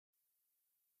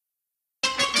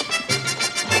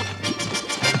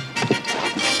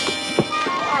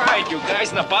guys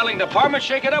in the bottling department,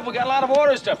 shake it up. We got a lot of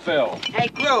orders to fill. Hey,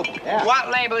 group, what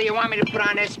label you want me to put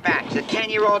on this batch? The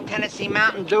 10-year-old Tennessee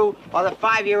Mountain Dew or the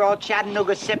 5-year-old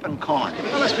Chattanooga Sippin' Corn?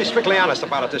 Well, let's be strictly honest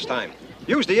about it this time.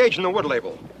 Use the age in the wood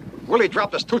label. Willie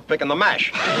dropped his toothpick in the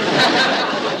mash.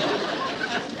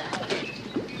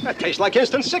 That tastes like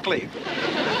instant sick leave.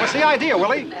 What's the idea,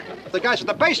 Willie? If the guys at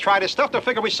the base tried his stuff, they'll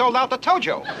figure we sold out to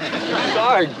Tojo.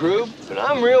 Sorry, group, but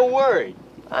I'm real worried.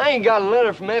 I ain't got a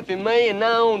letter from Effie May in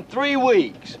now in 3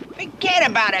 weeks. Forget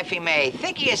about Effie May.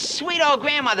 Think of your sweet old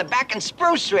grandmother back in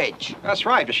Spruce Ridge. That's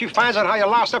right. If she finds out how you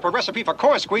lost up a recipe for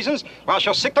corn squeezins, well,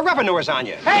 she'll sick the revenuers on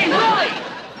you. Hey, Willie!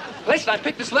 Listen, I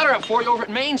picked this letter up for you over at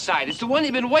Mainside. It's the one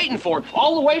you've been waiting for,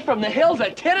 all the way from the hills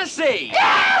of Tennessee.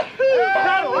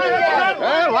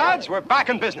 Well, lads, we're back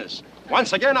in business.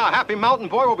 Once again, our happy mountain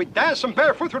boy will be dancing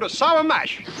barefoot through the sour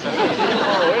mash.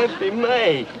 Oh, Effie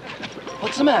May.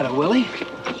 What's the matter, Willie?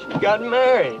 She got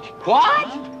married. What?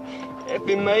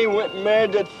 Effie May went and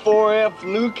married that 4F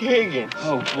Luke Higgins.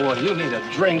 Oh, boy, you need a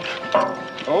drink.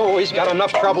 Oh, he's got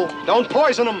enough trouble. Don't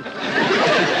poison him.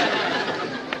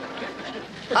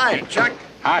 Hi, Chuck.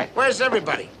 Hi. Where's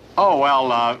everybody? Oh,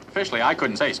 well, officially I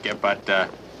couldn't say, Skip, but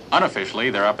unofficially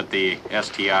they're up at the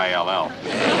STILL.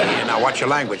 Yeah, now watch your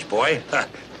language, boy.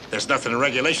 There's nothing in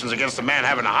regulations against a man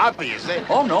having a hobby, is there?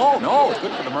 Oh, no, it's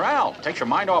good for the morale. Takes your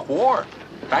mind off war.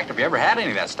 In fact, if you ever had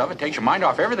any of that stuff, it takes your mind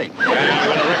off everything. When the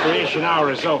recreation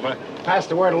hour is over, pass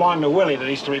the word along to Willie that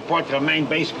he's to report to the main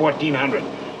base 1400.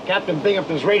 Captain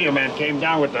Binghamton's radio man came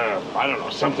down with I don't know,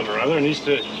 something or other, and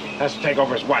has to take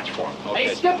over his watch for him. Okay.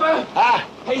 Hey, Skipper!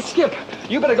 Hey, Skip,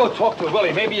 you better go talk to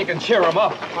Willie. Maybe you can cheer him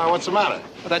up. What's the matter?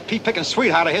 Well, that pea-picking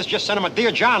sweetheart of his just sent him a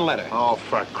Dear John letter. Oh,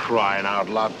 for crying out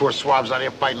loud. Poor swab's out here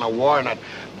fighting a war, and that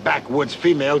backwoods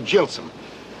female jilts him.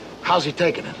 How's he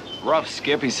taking it? Rough,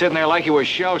 Skip. He's sitting there like he was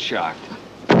shell-shocked.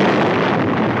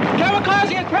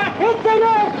 Kamikaze attack! Hit the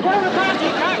nose! Kamikaze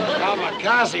attack!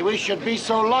 Kamikaze, we should be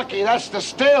so lucky. That's the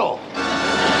still.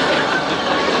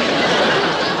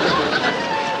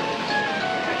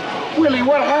 Willie,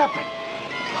 what happened?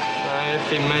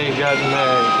 Effie May got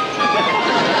married.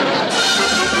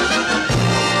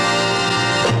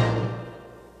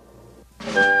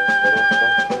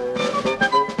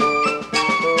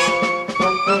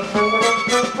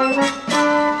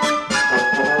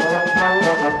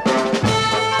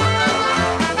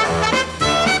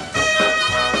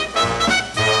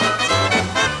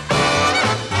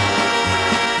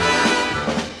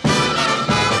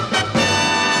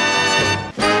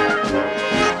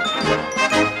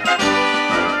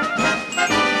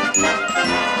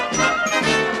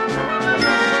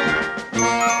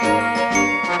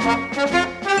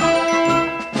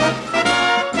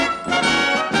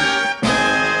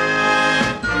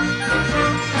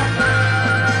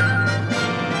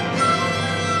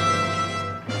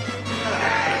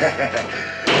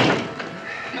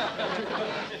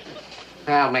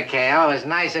 Well, McHale, it was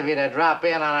nice of you to drop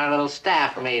in on our little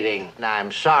staff meeting. Now,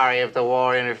 I'm sorry if the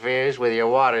war interferes with your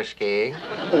water skiing.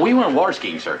 Well, we weren't water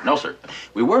skiing, sir. No, sir.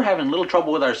 We were having a little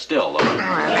trouble with our still, though.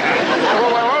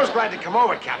 Well, we're always glad to come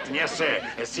over, Captain. Yes, sir.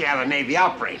 And see how the Navy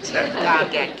operates.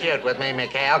 Don't get cute with me,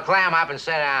 McHale. Clam up and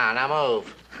sit down. Now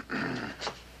move.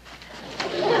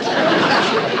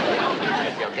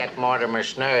 If you'll get Mortimer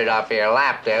Snurd off of your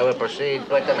lap there, we'll proceed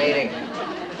with the meeting.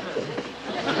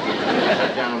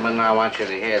 Gentlemen, I want you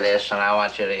to hear this, and I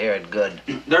want you to hear it good.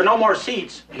 There are no more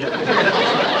seats.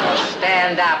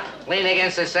 Stand up. Lean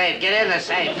against the safe. Get in the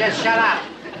safe. Just shut up.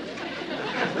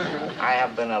 I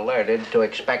have been alerted to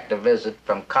expect a visit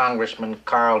from Congressman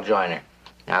Carl Joyner.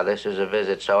 Now, this is a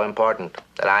visit so important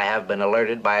that I have been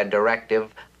alerted by a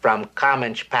directive from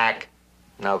Cominch-Pack.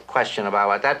 No question about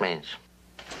what that means.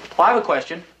 Well, I have a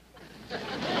question.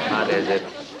 What is it?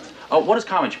 What does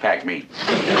Cominch-Pack mean?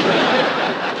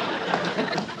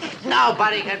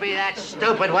 Nobody could be that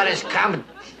stupid. What is coming?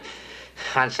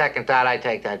 On second thought, I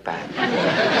take that back.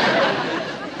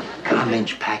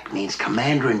 Cominch-Pack means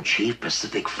Commander-in-Chief,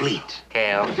 Pacific Fleet.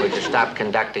 Cale, would you stop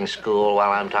conducting school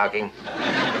while I'm talking?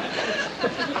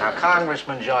 Now,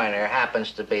 Congressman Joyner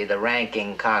happens to be the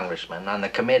ranking congressman on the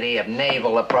Committee of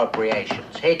Naval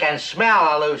Appropriations. He can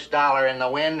smell a loose dollar in the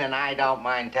wind, and I don't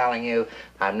mind telling you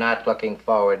I'm not looking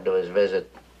forward to his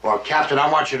visit. Well, Captain,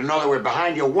 I want you to know that we're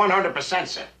behind you 100%,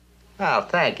 sir. Well,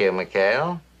 thank you,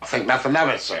 McHale. Think nothing of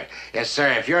it, sir. Yes, sir,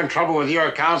 if you're in trouble with your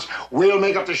accounts, we'll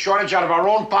make up the shortage out of our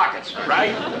own pockets.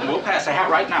 Right? We'll pass a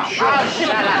hat right now. Sure. Oh, shut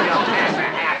up. You'll pass a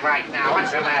hat right now.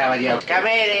 What's the matter with you?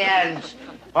 Comedians!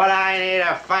 What I need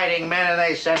are fighting men, and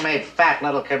they send me fat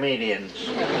little comedians.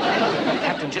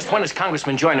 Captain, just when is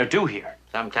Congressman Joyner due here?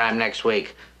 Sometime next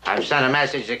week. I've sent a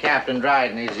message to Captain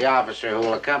Dryden. He's the officer who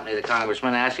will accompany the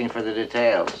congressman, asking for the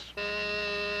details.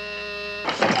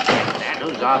 And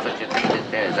whose office you think this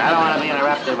is? I don't want to be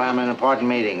interrupted if I'm in an important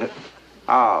meeting.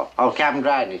 Oh, Captain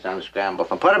Dryden, he's on the scramble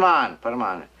phone. Put him on.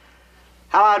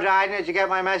 Hello, Dryden, did you get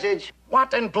my message?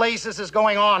 What in blazes is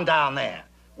going on down there?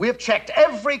 We've checked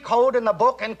every code in the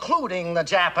book, including the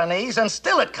Japanese, and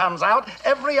still it comes out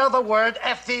every other word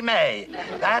F-E-May.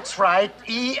 That's right,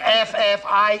 E-F-F-I-E-M-A-Y.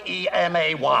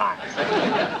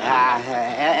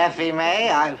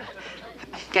 F-E-May?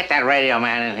 Get that radio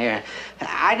man in here.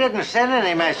 I didn't send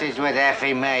any message with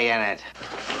F-E-May in it.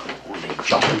 Holy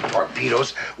jumping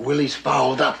torpedoes. Willy's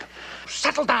fouled up.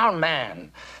 Settle down,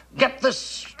 man. Get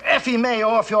this Effie May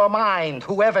off your mind,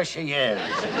 whoever she is.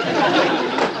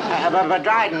 But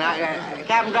Dryden,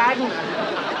 Captain Dryden?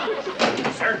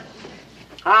 Sir?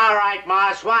 All right,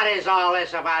 Moss, what is all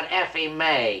this about Effie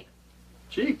May?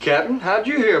 Gee, Captain, how'd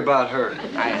you hear about her?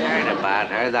 I heard about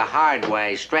her the hard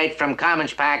way, straight from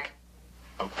Commons Pack.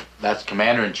 That's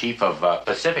Commander-in-Chief of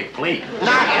Pacific Fleet.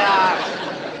 Knock it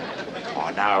off! Oh,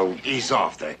 now, ease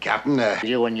off there, Captain.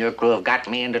 You and your crew have got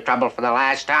me into trouble for the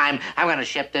last time. I'm going to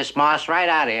ship this Moss right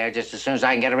out of here just as soon as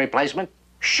I can get a replacement.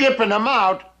 Shipping him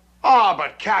out? Oh,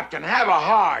 but, Captain, have a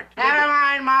heart. Never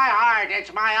mind my heart.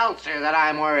 It's my ulcer that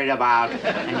I'm worried about.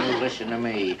 And you listen to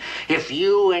me. If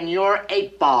you and your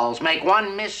 8 balls make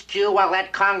one miscue while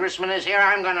that congressman is here,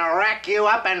 I'm going to rack you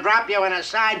up and drop you in a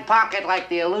side pocket like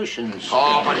the Aleutians.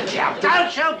 Oh, but, Captain...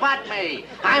 Don't you butt me.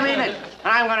 I mean it.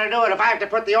 And I'm going to do it if I have to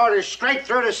put the orders straight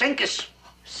through to Sincus.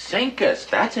 Sincus?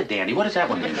 That's a dandy. What does that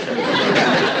one mean, sir?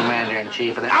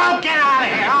 Commander-in-Chief of the... Oh, get out of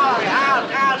here! All of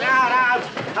you!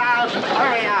 Out!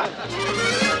 Hurry up!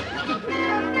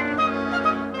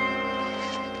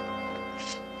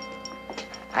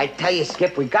 I tell you,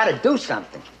 Skip, we gotta do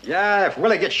something. Yeah, if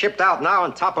Willie gets shipped out now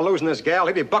on top of losing his gal,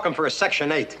 he'd be bucking for a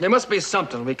Section 8. There must be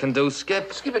something we can do,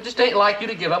 Skip. Skip, it just ain't like you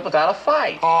to give up without a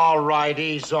fight. All right,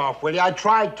 ease off, Willie. I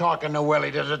tried talking to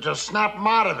Willie to snap him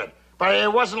out of it. But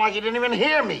it wasn't like he didn't even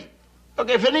hear me. Look,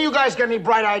 if any of you guys got any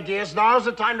bright ideas, now's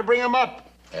the time to bring them up.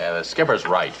 Yeah, the skipper's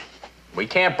right. We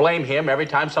can't blame him every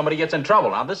time somebody gets in trouble.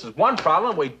 Now, this is one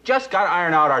problem we just got to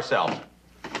iron out ourselves.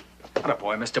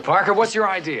 Attaboy, Mr. Parker. What's your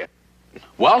idea?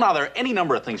 Well, now, there are any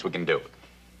number of things we can do.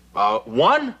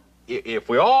 One, if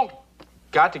we all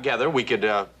got together, we could,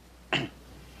 well,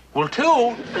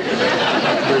 two,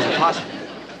 there's a possibility.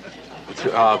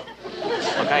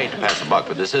 Look, I hate to pass the buck,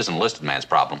 but this isn't enlisted man's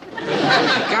problem.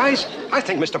 Guys, I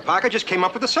think Mr. Parker just came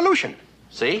up with a solution.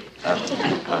 See?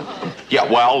 Yeah,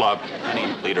 well,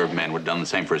 any leader of men would have done the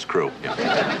same for his crew.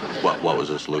 Yeah. What was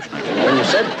the solution? When you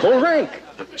said pull rank.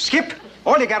 Skip,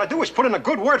 all you gotta do is put in a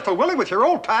good word for Willie with your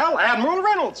old pal, Admiral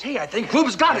Reynolds. Hey, I think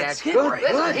Rube's got it. That's Skip. good.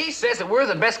 Listen, he says that we're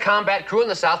the best combat crew in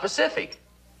the South Pacific.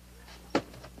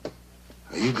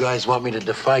 You guys want me to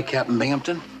defy Captain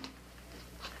Binghamton?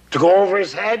 To go over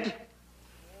his head?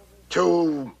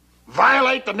 To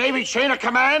violate the Navy chain of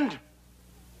command?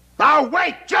 Now,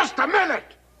 wait just a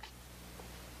minute!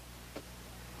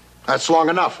 That's long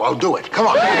enough. I'll do it. Come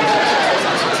on. Yes,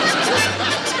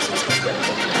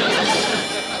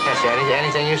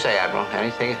 anything you say, Admiral.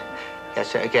 Anything. Yes,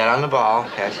 sir. Get on the ball.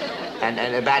 Yes. And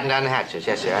batten down the hatches.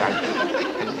 Yes, sir.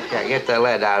 Yeah, get the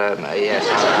lead out of them. Yes.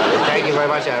 Thank you very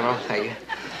much, Admiral. Thank you.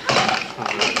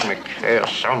 McHale,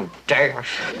 some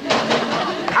dash.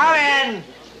 Come in!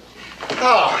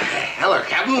 Oh, hello,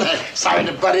 Captain. Sorry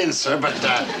to butt in, sir, but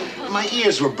my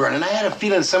ears were burning. I had a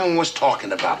feeling someone was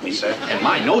talking about me, sir. And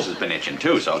my nose has been itching,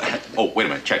 too, so... Oh, wait a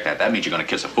minute. Check that. That means you're going to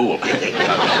kiss a fool. Doesn't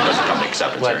come to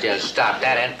acceptance, Would you stop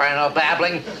that infernal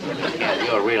babbling? Yeah,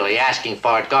 you're really asking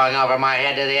for it, going over my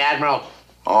head to the Admiral.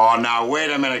 Oh, now, wait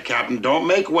a minute, Captain. Don't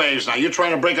make waves. Now, you're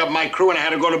trying to break up my crew, and I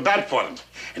had to go to bat for them.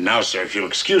 And now, sir, if you'll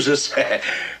excuse us,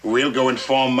 we'll go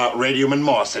inform Radioman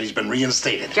Moss that he's been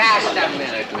reinstated. Just a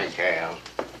minute, McHale.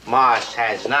 Moss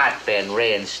has not been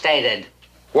reinstated.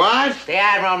 What? The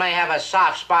Admiral may have a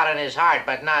soft spot in his heart,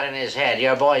 but not in his head.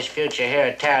 Your boy's future here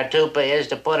at Taratupa is,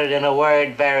 to put it in a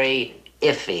word, very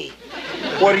iffy.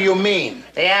 What do you mean?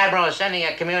 The Admiral is sending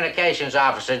a communications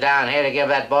officer down here to give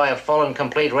that boy a full and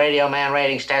complete radio man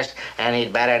ratings test, and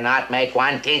he'd better not make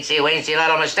one teensy-weensy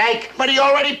little mistake. But he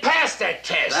already passed that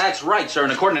test. That's right, sir.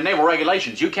 And according to naval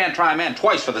regulations, you can't try a man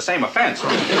twice for the same offense. Oh,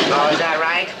 is that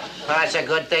right? Well, that's a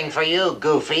good thing for you,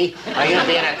 Goofy. Or you'd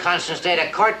be in a constant state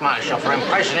of court-martial for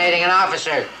impersonating an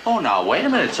officer. Oh, now, wait a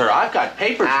minute, sir. I've got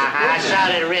papers Uh-huh,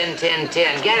 so did Rin Tin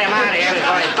Tin. Get him out of here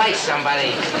before he bites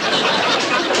somebody.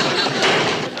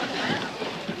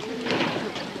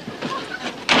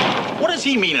 What does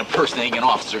he mean impersonating an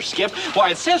officer, Skip?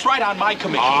 Why, it says right on my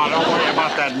commission. Oh, don't worry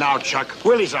about that now, Chuck.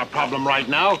 Willie's our problem right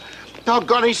now.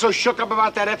 Doggone, he's so shook up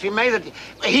about that Effie May that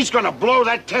he's gonna blow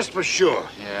that test for sure.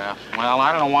 Yeah, well,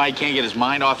 I don't know why he can't get his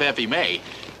mind off Effie May.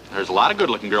 There's a lot of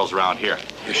good-looking girls around here.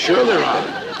 Yeah, sure there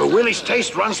are. But Willie's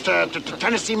taste runs to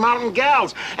Tennessee mountain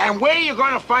gals. And where are you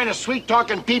gonna find a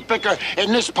sweet-talking pea-picker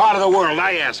in this part of the world,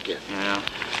 I ask you? Yeah.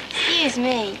 Excuse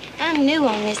me, I'm new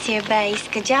on this here base.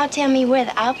 Could y'all tell me where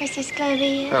the officers' club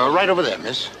is? Right over there,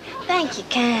 miss. Thank you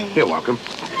kindly. You're welcome.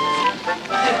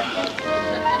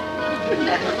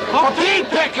 Oh, pea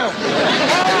picker!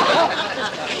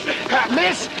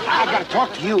 Miss, I gotta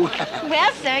talk to you.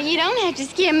 Well, sir, you don't have to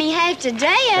scare me half to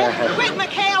death. Quick,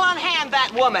 McHale, unhand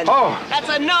that woman. Oh. That's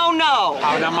a no-no.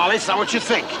 Oh, now, Molly, it's not what you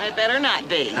think. It better not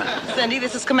be. Cindy,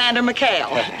 this is Commander McHale.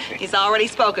 He's already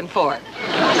spoken for it.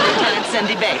 Lieutenant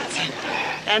Cindy Bates.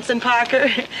 Ensign Parker,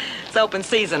 it's open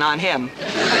season on him.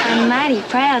 I'm mighty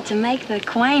proud to make the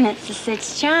acquaintance of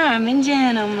such charming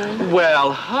gentlemen.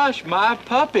 Well, hush, my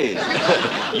puppies.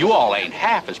 You all ain't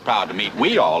half as proud to meet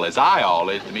we all as I all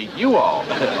is to meet you all.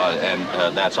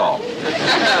 And that's all.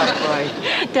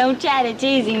 Don't try to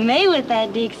teasing me with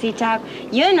that Dixie talk.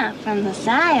 You're not from the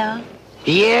South.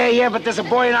 Yeah, but there's a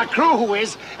boy in our crew who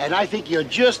is, and I think you're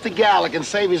just the gal that can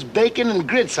save his bacon and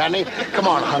grits, honey. Come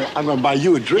on, honey, I'm gonna buy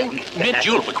you a drink. Mint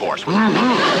julep, of course. Mind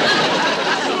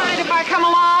if I come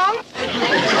along?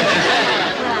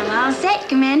 Well, I'm all set,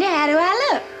 Commander. How do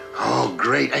I look? Oh,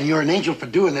 great, and you're an angel for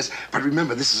doing this. But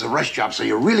remember, this is a rush job, so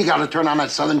you really gotta turn on that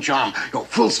southern charm. Go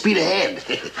full speed ahead.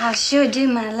 I'll sure do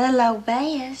my little old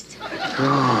best.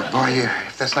 Oh, boy,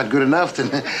 if that's not good enough,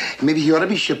 then maybe you ought to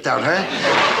be shipped out, huh?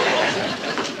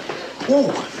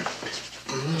 Whoa.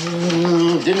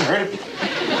 Didn't hurt a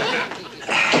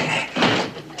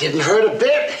Didn't hurt a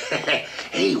bit.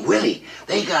 Hey, Willie,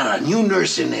 they got a new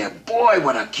nurse in there. Boy,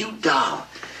 what a cute doll.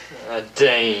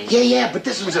 Dang. Yeah, but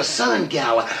this one's a southern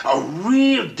gal, a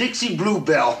real Dixie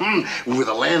Bluebell, with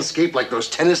a landscape like those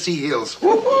Tennessee hills.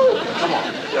 Woo-hoo. Come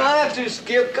on. You don't have to,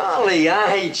 Skip. Golly, I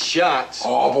hate shots.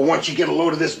 Oh, but once you get a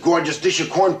load of this gorgeous dish of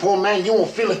corn pone, man, you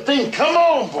won't feel a thing. Come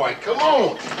on, boy, come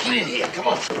on. Get in here, come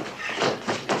on.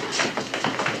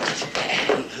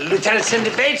 Lieutenant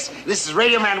Cindy Bates, this is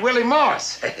Radio Man Willie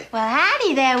Morse. Well,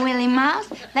 howdy there, Willie Moss.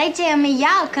 They tell me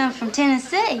y'all come from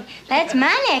Tennessee. That's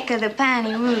my neck of the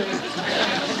piney woods.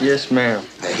 Yes, ma'am.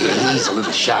 He's a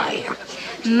little shy.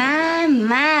 My,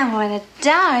 what a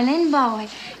darling boy.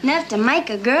 Enough to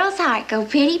make a girl's heart go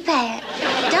pitty-pat.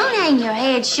 Don't hang your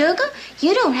head, sugar.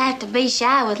 You don't have to be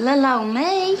shy with little old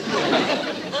me.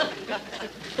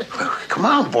 Come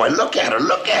on, boy, look at her,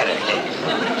 look at her.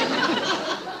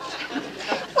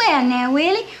 Well, now,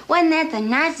 Willie, wasn't that the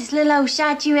nicest little old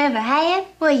shot you ever had?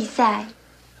 What do you say?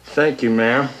 Thank you,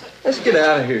 ma'am. Let's get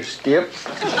out of here, Skip.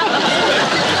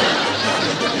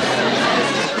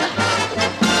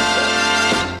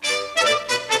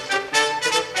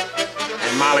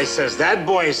 And Molly says that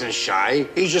boy isn't shy.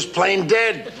 He's just plain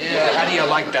dead. Yeah, how do you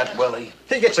like that, Willie?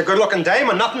 He gets a good-looking dame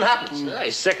and nothing happens. Yeah,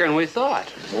 he's sicker than we thought.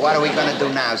 What are we gonna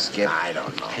do now, Skip? I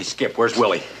don't know. Hey, Skip, where's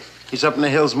Willie? He's up in the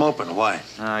hills moping. Why?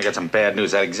 I got some bad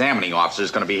news. That examining officer's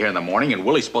going to be here in the morning, and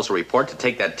Willie's supposed to report to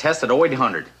take that test at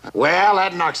 0800. Well,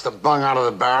 that knocks the bung out of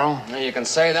the barrel. You can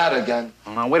say that again.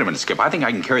 Well, now, wait a minute, Skip. I think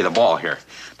I can carry the ball here.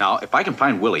 Now, if I can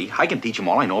find Willie, I can teach him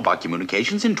all I know about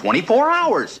communications in 24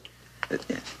 hours.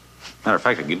 Matter of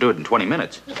fact, I can do it in 20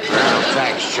 minutes. Well,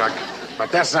 thanks, Chuck.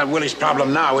 But that's not Willie's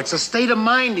problem now. It's the state of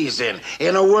mind he's in.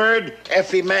 In a word,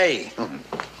 Effie May. I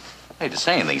hate to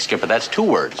say anything, Skip, but that's 2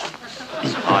 words.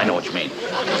 Oh, I know what you mean.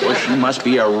 Well, she must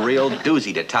be a real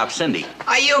doozy to top Cindy.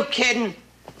 Are you kidding?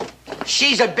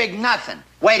 She's a big nothing.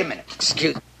 Wait a minute.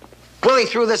 Excuse me. Willie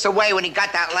threw this away when he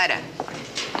got that letter.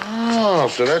 Oh,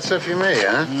 so that's Effie May,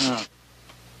 huh?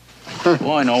 Yeah.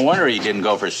 Boy, no wonder he didn't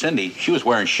go for Cindy. She was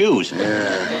wearing shoes.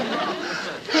 Yeah.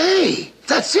 Hey,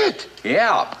 that's it.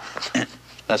 Yeah.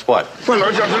 That's what? Well,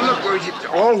 look,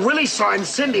 all Willie saw in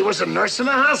Cindy was a nurse in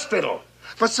a hospital.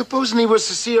 But supposing he was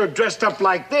to see her dressed up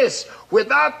like this,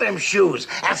 without them shoes,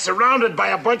 and surrounded by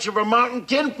a bunch of her mountain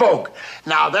kinfolk.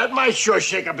 Now, that might sure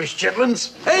shake up his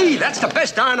chitlins. Hey, that's the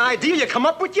best darn idea you come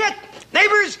up with yet.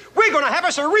 Neighbors, we're going to have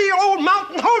us a real old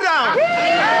mountain hoedown.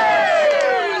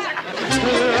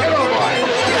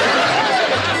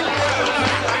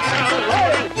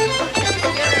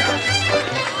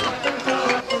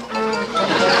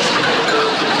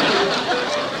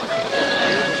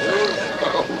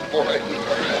 Hello, boy.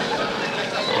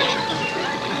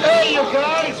 Hey, you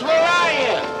guys, where are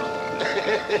you?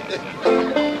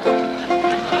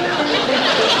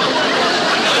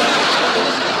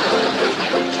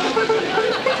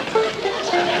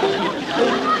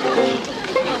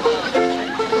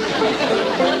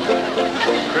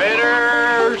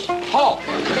 Critters, halt.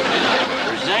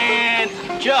 There's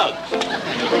jugs.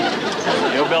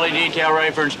 Hillbilly detail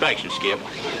ready for inspection, Skip.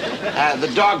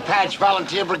 The Dog Patch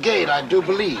Volunteer Brigade, I do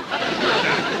believe.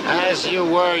 As you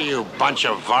were, you bunch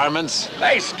of varmints.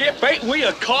 Hey, Skip, ain't we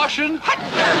a caution?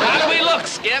 How do we look,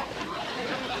 Skip?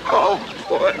 Oh,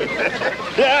 boy.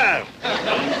 Yeah.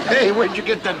 Hey, where'd you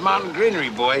get that mountain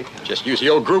greenery, boy? Just use the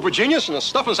old group of genius and the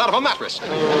stuffing's out of a mattress.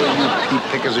 Oh, you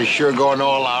pea pickers are sure going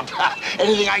all out.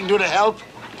 Anything I can do to help?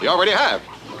 You already have.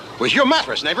 Where's your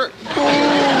mattress, neighbor?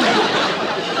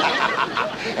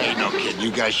 Hey, no kidding. You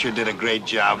guys sure did a great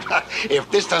job. If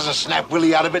this doesn't snap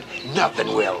Willie out of it, nothing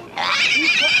will.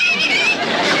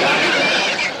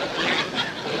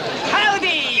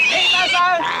 Howdy, neighbors.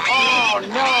 Oh,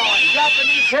 no.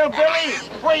 Japanese hillbilly?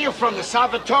 Where you from, the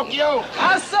south of Tokyo?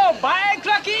 How so, bye,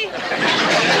 Clucky?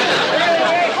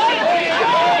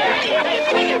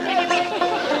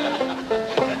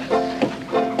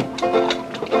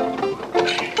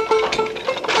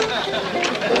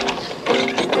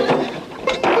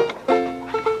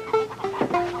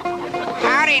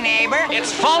 Howdy, neighbor.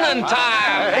 It's funnin'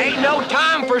 time. Ain't no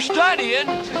time for studying.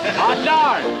 Oh,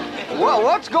 darn. Well,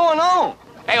 what's going on?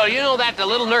 Hey, well, you know that the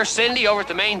little nurse Cindy over at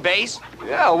the main base?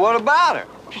 Yeah, what about her?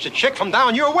 She's a chick from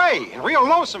down your way, and real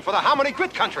lonesome for the Hominy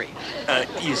Grit country.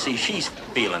 You see, she's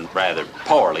feeling rather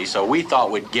poorly, so we thought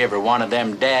we'd give her one of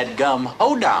them dadgum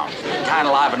hoe-downs. Kind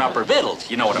of liven up her vittles,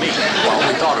 you know what I mean? Well,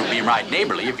 we thought it would be right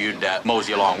neighborly if you'd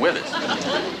mosey along with us.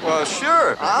 Well,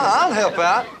 sure. I'll help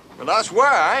out. But I swear,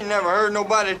 I ain't never heard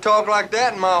nobody talk like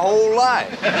that in my whole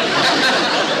life.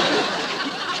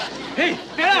 Hey,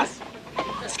 fellas!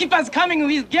 Skipper's coming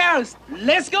with girls.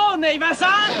 Let's go,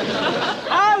 neighbor-san.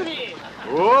 Howdy!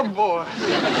 Oh, boy.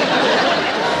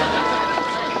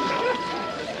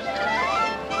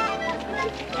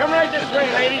 Come right this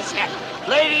way, ladies.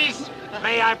 Ladies,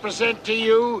 may I present to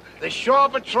you the Shore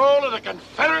Patrol of the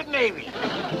Confederate Navy.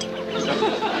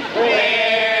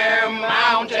 We're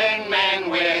mountain men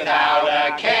without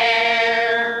a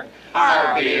care.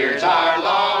 Our beards are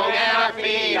long and our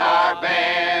feet are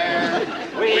bare.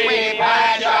 We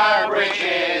patch our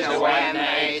breeches when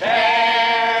they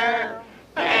tear.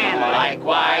 And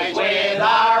likewise with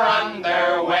our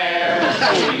underwear.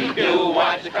 We do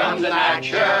what comes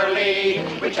naturally.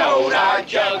 We tote our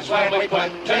jugs when we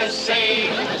put to sea.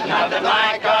 Nothing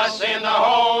like us in the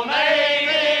whole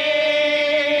Navy.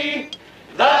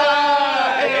 The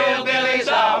Hillbillies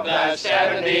of the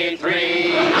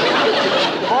 73.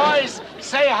 Boys,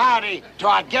 say howdy to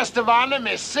our guest of honor,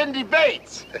 Miss Cindy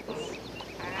Bates.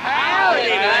 Howdy,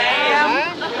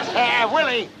 ma'am.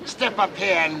 Willie, step up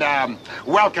here and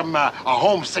welcome a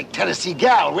homesick Tennessee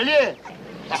gal, will you?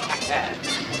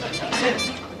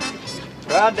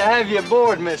 Proud to have you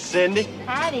aboard, Miss Cindy.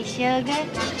 Howdy, sugar.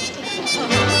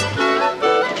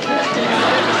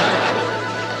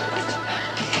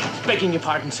 Begging your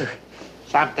pardon, sir.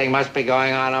 Something must be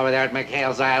going on over there at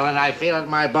McHale's Island. I feel it in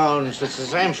my bones. It's the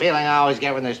same feeling I always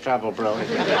get when there's trouble brewing.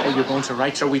 Oh, your bones are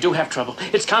right, sir. We do have trouble.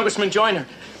 It's Congressman Joyner.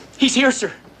 He's here,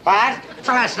 sir. What?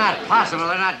 Well, that's not possible.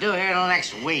 They're not due here till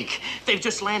next week. They've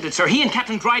just landed, sir. He and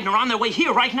Captain Dryden are on their way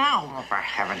here right now. Oh, for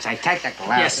heaven's sake, take the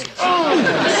glass. Yes. Oh, you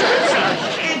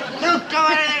do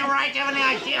anything right. You have any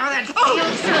idea how that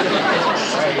feels?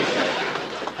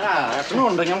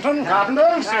 Afternoon, Binghamton. Carpenter.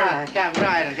 Captain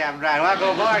Dryden. Welcome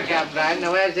aboard, Captain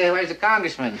Dryden. Where's the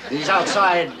congressman? He's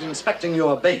outside inspecting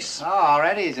your base. Oh,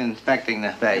 already he's inspecting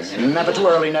the base. Never too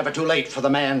early, never too late for the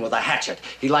man with a hatchet.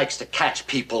 He likes to catch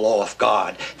people off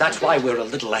guard. That's why we're a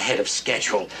little ahead of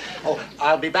schedule. Oh,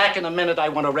 I'll be back in a minute. I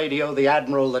want to radio the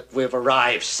Admiral that we've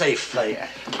arrived safely.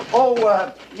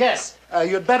 Oh, yes.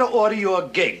 You'd better order your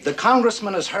gig. The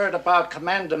Congressman has heard about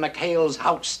Commander McHale's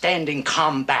outstanding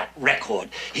combat record.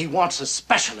 He wants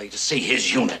especially to see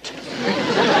his unit.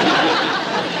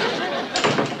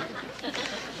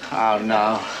 Oh,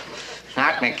 no.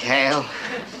 Not McHale.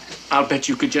 I'll bet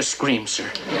you could just scream,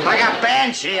 sir. Like a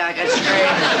banshee, I could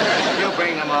scream. You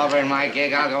bring them over in my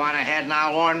gig. I'll go on ahead and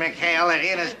I'll warn McHale that he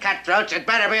and his cutthroats had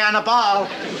better be on the ball.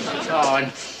 So,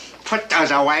 and put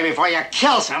those away before you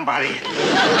kill somebody.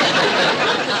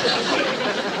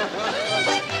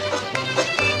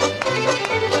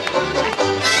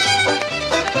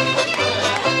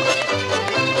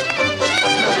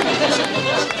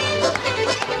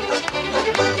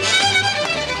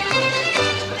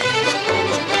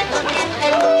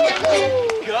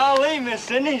 Golly, Miss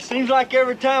Cindy, seems like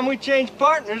every time we change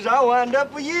partners, I wind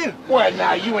up with you. Well,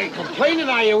 now, you ain't complaining,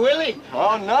 are you, Willie?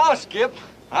 Oh, no, Skip.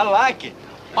 I like it.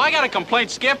 I got a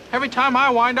complaint, Skip, every time I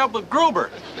wind up with Gruber.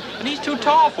 And he's too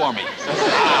tall for me.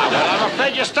 Well, I'm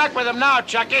afraid you're stuck with him now,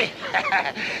 Chucky.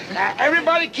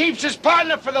 Everybody keeps his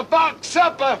partner for the box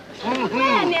supper. Well,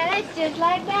 now, let's just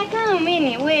like back home, isn't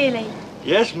it, Willie?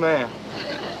 Yes, ma'am.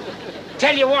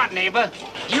 Tell you what, neighbor.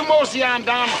 You mosey on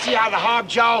down to see how the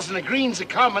hobjowls and the greens are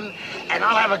coming, and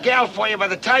I'll have a gal for you by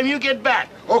the time you get back,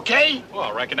 okay? Well,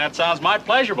 I reckon that sounds mighty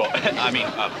pleasurable.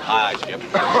 Aye, Skip.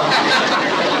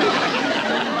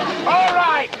 All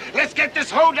right, let's get this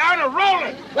hoedown a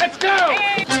rolling. Let's go.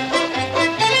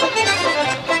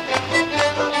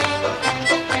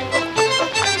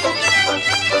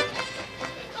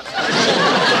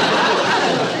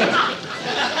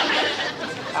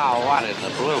 Oh, what in the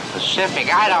blue Pacific?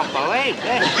 I don't believe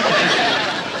this.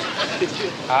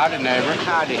 Howdy, neighbor.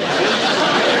 Howdy.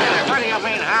 What do you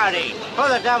mean, howdy? Who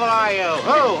the devil are you?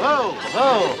 Who?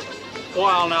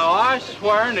 Well, now, I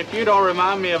swear, if you don't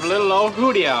remind me of little old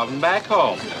Hootie Alvin back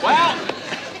home. Well,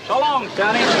 so long,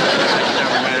 Sonny. Just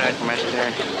a minute,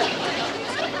 mister.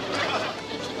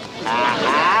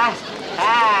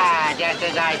 Just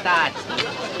as I thought.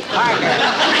 Parker.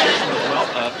 Well,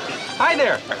 hi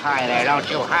there. Hi there, don't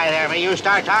you hi there me. You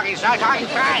start talking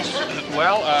fast.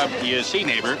 Well, you see,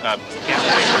 neighbor,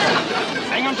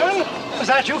 Binghamton? Is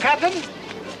that you, Captain?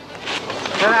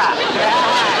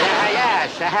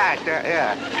 Yes.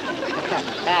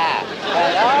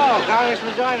 Hello,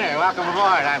 Congressman Joyner. Welcome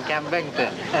aboard. I'm Captain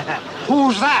Binghamton.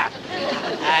 Who's that?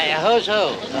 Who's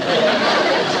who?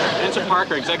 Vincent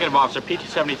Parker, Executive Officer,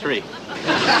 PT-73.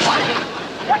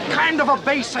 What kind of a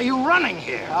base are you running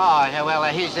here? Oh, well,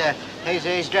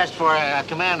 he's dressed for a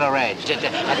commando raid.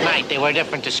 At night, they wear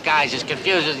different disguises.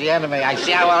 Confuses the enemy. I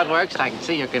see how well it works. I can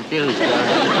see you're confused.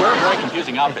 We're a very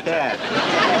confusing outfit. Yeah.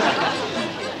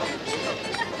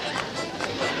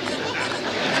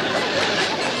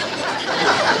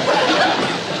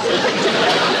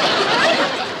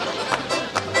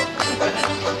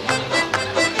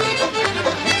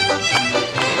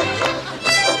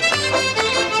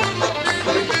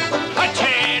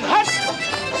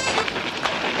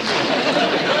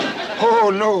 Oh,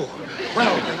 no.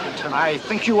 Well, Binghamton, I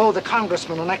think you owe the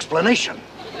Congressman an explanation.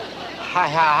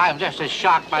 I'm just as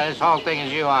shocked by this whole thing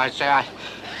as you are, sir.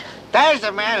 There's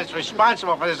the man that's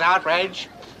responsible for this outrage.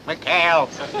 McHale,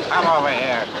 come over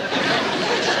here.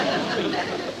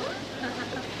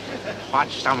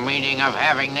 What's the meaning of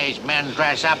having these men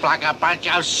dress up like a bunch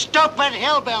of stupid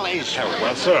hillbillies?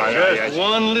 Well, sir, Just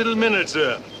one little minute,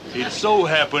 sir. It so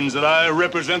happens that I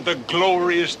represent the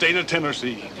glorious state of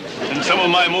Tennessee, and some of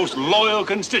my most loyal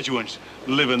constituents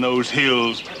live in those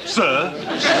hills, sir.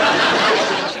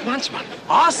 Huntsman.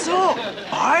 Also, all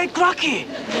right, Rocky.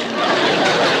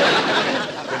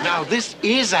 But now, this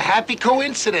is a happy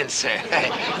coincidence, sir.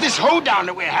 This hoedown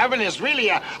that we're having is really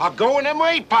a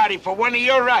going-away party for one of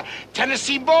your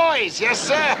Tennessee boys. Yes,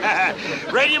 sir.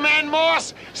 Radio Man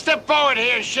Morse, step forward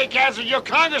here and shake hands with your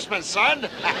congressman, son.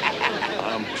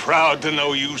 I'm proud to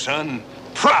know you, son.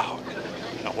 Proud.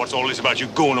 Now, what's all this about you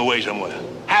going away somewhere?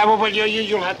 Well,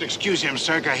 you'll have to excuse him,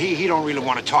 sir, 'cause he don't really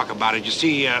want to talk about it. You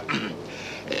see,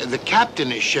 the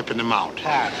captain is shipping him out.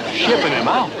 Shipping him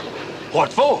out?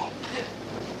 What for?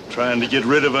 Trying to get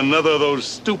rid of another of those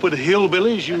stupid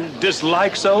hillbillies you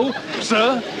dislike so,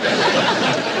 sir?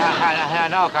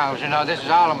 No, Congressman, no, this is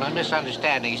all a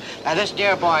misunderstanding. This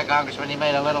dear boy, Congressman, he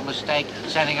made a little mistake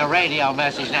sending a radio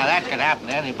message. Now, that could happen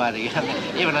to anybody,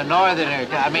 even a northerner.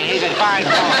 I mean, he's a fine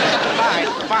boy.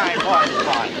 Fine boy, this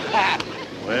boy.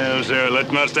 Well, sir,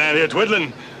 let's not stand here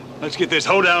twiddling. Let's get this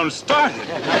hoedown started.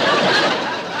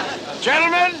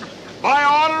 Gentlemen, by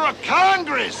order of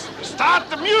Congress, start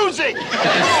the music.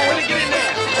 Come on, Willie, get in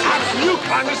there. After you,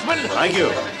 Congressman. Thank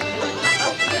you.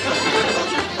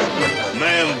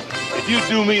 Ma'am, if you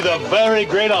do me the very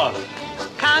great honor.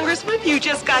 Congressman, you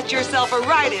just got yourself a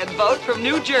write-in vote from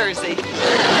New Jersey.